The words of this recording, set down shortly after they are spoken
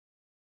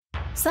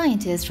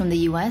Scientists from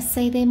the US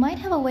say they might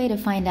have a way to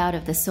find out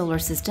if the solar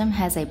system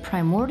has a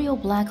primordial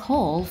black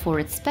hole for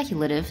its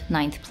speculative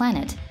ninth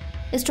planet.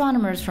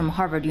 Astronomers from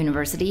Harvard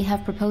University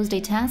have proposed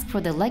a task for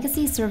the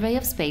Legacy Survey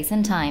of Space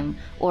and Time,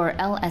 or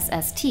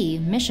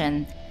LSST,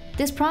 mission.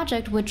 This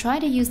project would try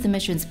to use the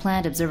mission's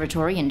planned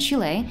observatory in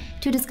Chile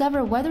to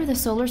discover whether the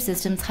solar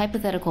system's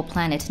hypothetical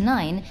planet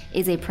 9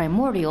 is a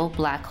primordial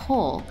black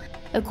hole.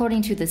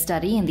 According to the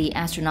study in the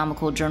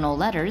astronomical journal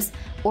Letters,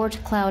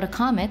 Oort cloud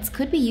comets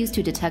could be used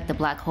to detect the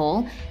black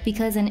hole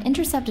because an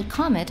intercepted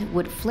comet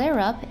would flare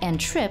up and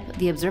trip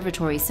the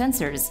observatory's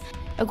sensors.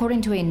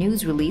 According to a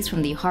news release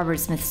from the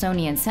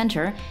Harvard-Smithsonian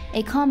Center,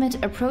 a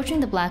comet approaching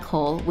the black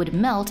hole would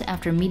melt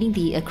after meeting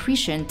the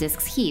accretion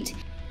disk's heat.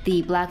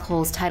 The black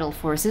hole's tidal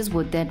forces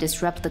would then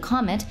disrupt the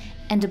comet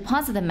and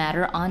deposit the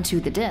matter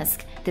onto the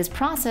disk. This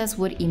process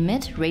would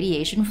emit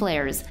radiation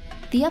flares.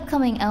 The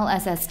upcoming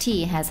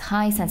LSST has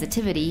high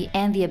sensitivity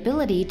and the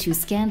ability to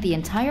scan the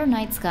entire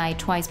night sky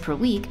twice per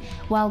week,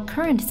 while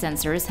current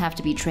sensors have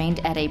to be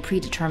trained at a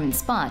predetermined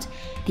spot.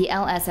 The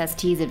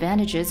LSST's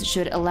advantages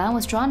should allow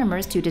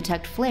astronomers to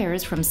detect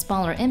flares from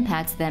smaller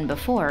impacts than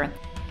before.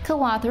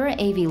 Co-author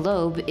Avi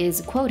Loeb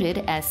is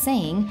quoted as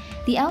saying,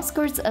 "The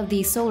outskirts of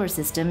the solar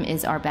system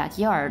is our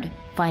backyard.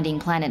 Finding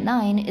Planet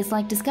 9 is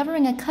like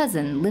discovering a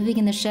cousin living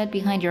in the shed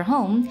behind your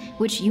home,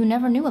 which you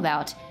never knew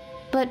about."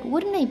 But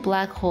wouldn't a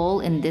black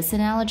hole in this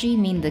analogy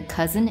mean the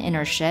cousin in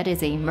her shed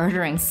is a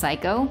murdering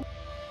psycho?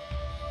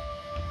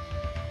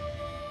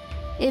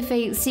 If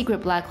a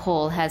secret black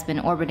hole has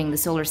been orbiting the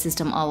solar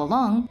system all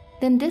along,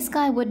 then this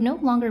guy would no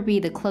longer be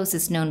the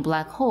closest known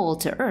black hole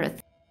to Earth.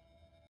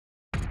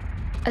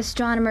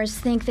 Astronomers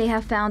think they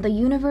have found the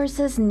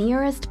universe's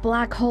nearest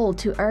black hole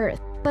to Earth.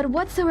 But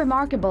what's so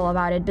remarkable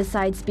about it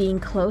besides being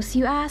close,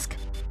 you ask?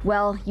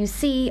 Well, you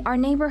see, our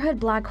neighborhood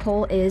black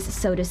hole is,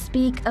 so to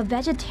speak, a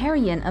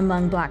vegetarian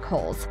among black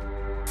holes.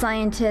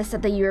 Scientists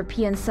at the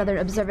European Southern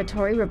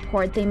Observatory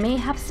report they may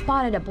have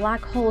spotted a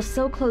black hole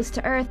so close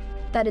to Earth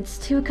that its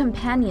two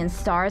companion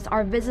stars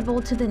are visible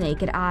to the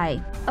naked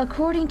eye.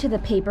 According to the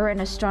paper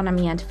in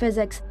Astronomy and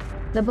Physics,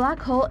 the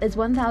black hole is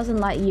 1,000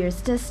 light-years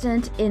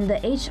distant in the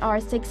HR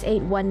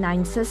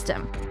 6819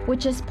 system,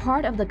 which is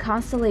part of the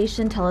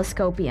constellation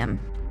Telescopium.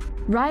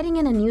 Writing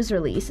in a news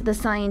release, the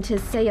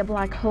scientists say a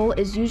black hole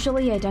is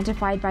usually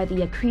identified by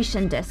the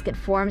accretion disk it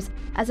forms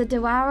as it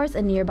devours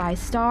a nearby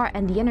star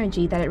and the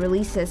energy that it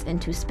releases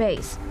into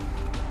space.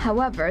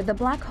 However, the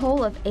black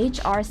hole of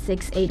HR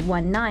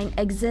 6819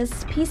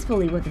 exists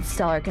peacefully with its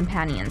stellar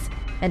companions,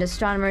 and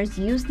astronomers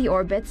use the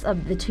orbits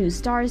of the two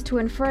stars to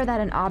infer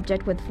that an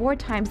object with 4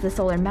 times the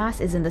solar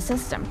mass is in the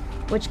system,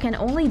 which can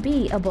only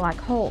be a black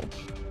hole.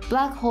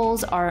 Black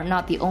holes are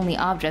not the only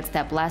objects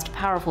that blast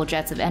powerful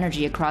jets of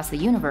energy across the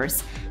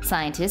universe.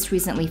 Scientists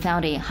recently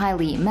found a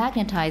highly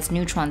magnetized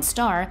neutron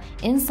star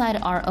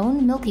inside our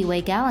own Milky Way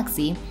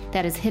galaxy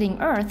that is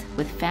hitting Earth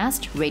with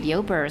fast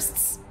radio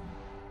bursts.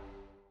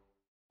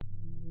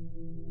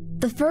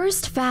 The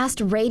first fast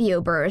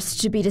radio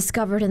burst to be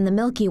discovered in the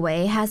Milky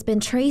Way has been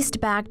traced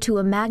back to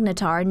a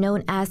magnetar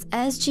known as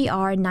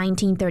SGR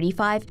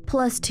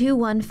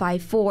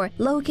 1935+2154,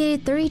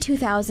 located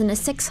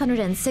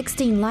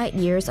 32,616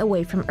 light-years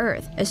away from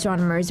Earth,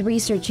 astronomers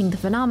researching the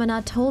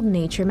phenomena told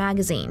Nature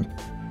magazine.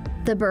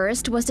 The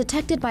burst was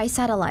detected by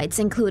satellites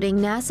including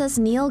NASA's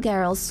Neil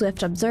Gehrels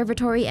Swift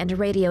Observatory and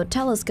radio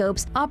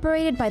telescopes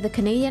operated by the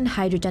Canadian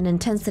Hydrogen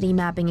Intensity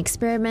Mapping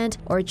Experiment,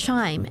 or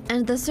CHIME,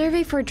 and the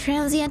Survey for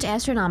Transient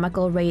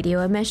Astronomical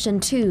Radio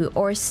Emission 2,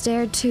 or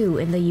STARE-2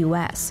 in the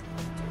US.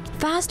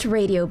 Fast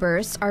radio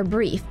bursts are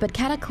brief but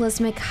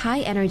cataclysmic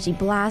high-energy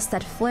blasts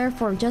that flare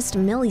for just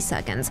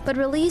milliseconds but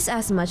release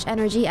as much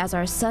energy as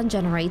our sun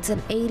generates in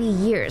 80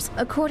 years,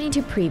 according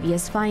to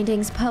previous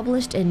findings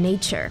published in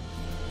Nature.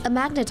 A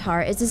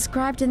magnetar is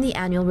described in the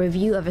Annual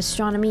Review of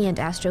Astronomy and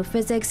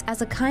Astrophysics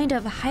as a kind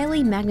of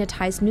highly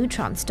magnetized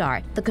neutron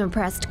star, the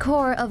compressed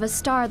core of a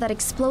star that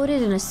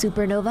exploded in a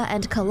supernova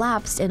and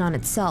collapsed in on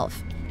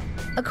itself.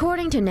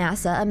 According to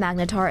NASA, a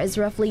magnetar is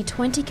roughly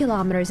 20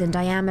 kilometers in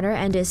diameter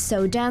and is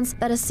so dense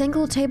that a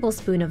single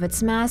tablespoon of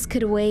its mass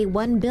could weigh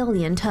 1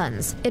 billion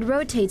tons. It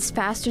rotates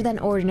faster than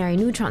ordinary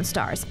neutron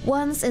stars,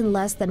 once in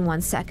less than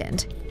 1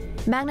 second.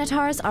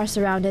 Magnetars are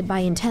surrounded by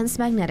intense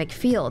magnetic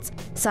fields.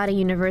 Citing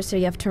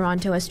University of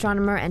Toronto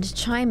astronomer and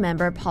CHIME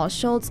member Paul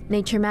Schultz,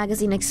 Nature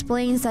magazine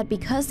explains that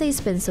because they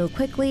spin so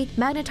quickly,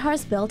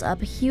 magnetars built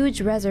up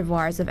huge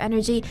reservoirs of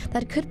energy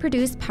that could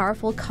produce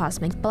powerful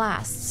cosmic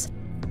blasts.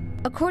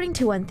 According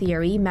to one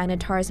theory,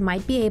 magnetars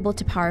might be able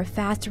to power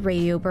fast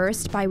radio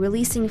bursts by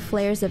releasing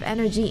flares of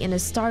energy in a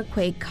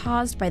starquake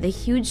caused by the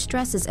huge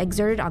stresses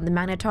exerted on the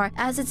magnetar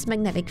as its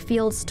magnetic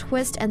fields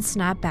twist and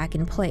snap back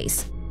in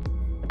place.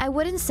 I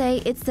wouldn't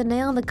say it's the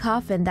nail in the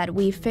coffin that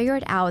we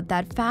figured out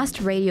that fast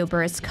radio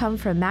bursts come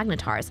from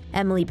magnetars,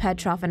 Emily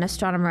Petrov, an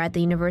astronomer at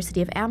the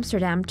University of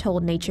Amsterdam,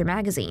 told Nature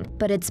magazine,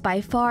 but it's by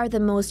far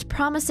the most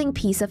promising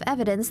piece of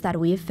evidence that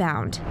we've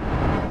found.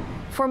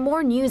 For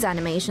more news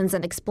animations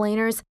and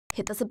explainers,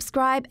 hit the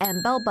subscribe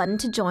and bell button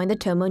to join the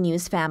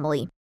TomoNews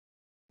family.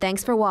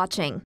 Thanks for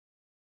watching.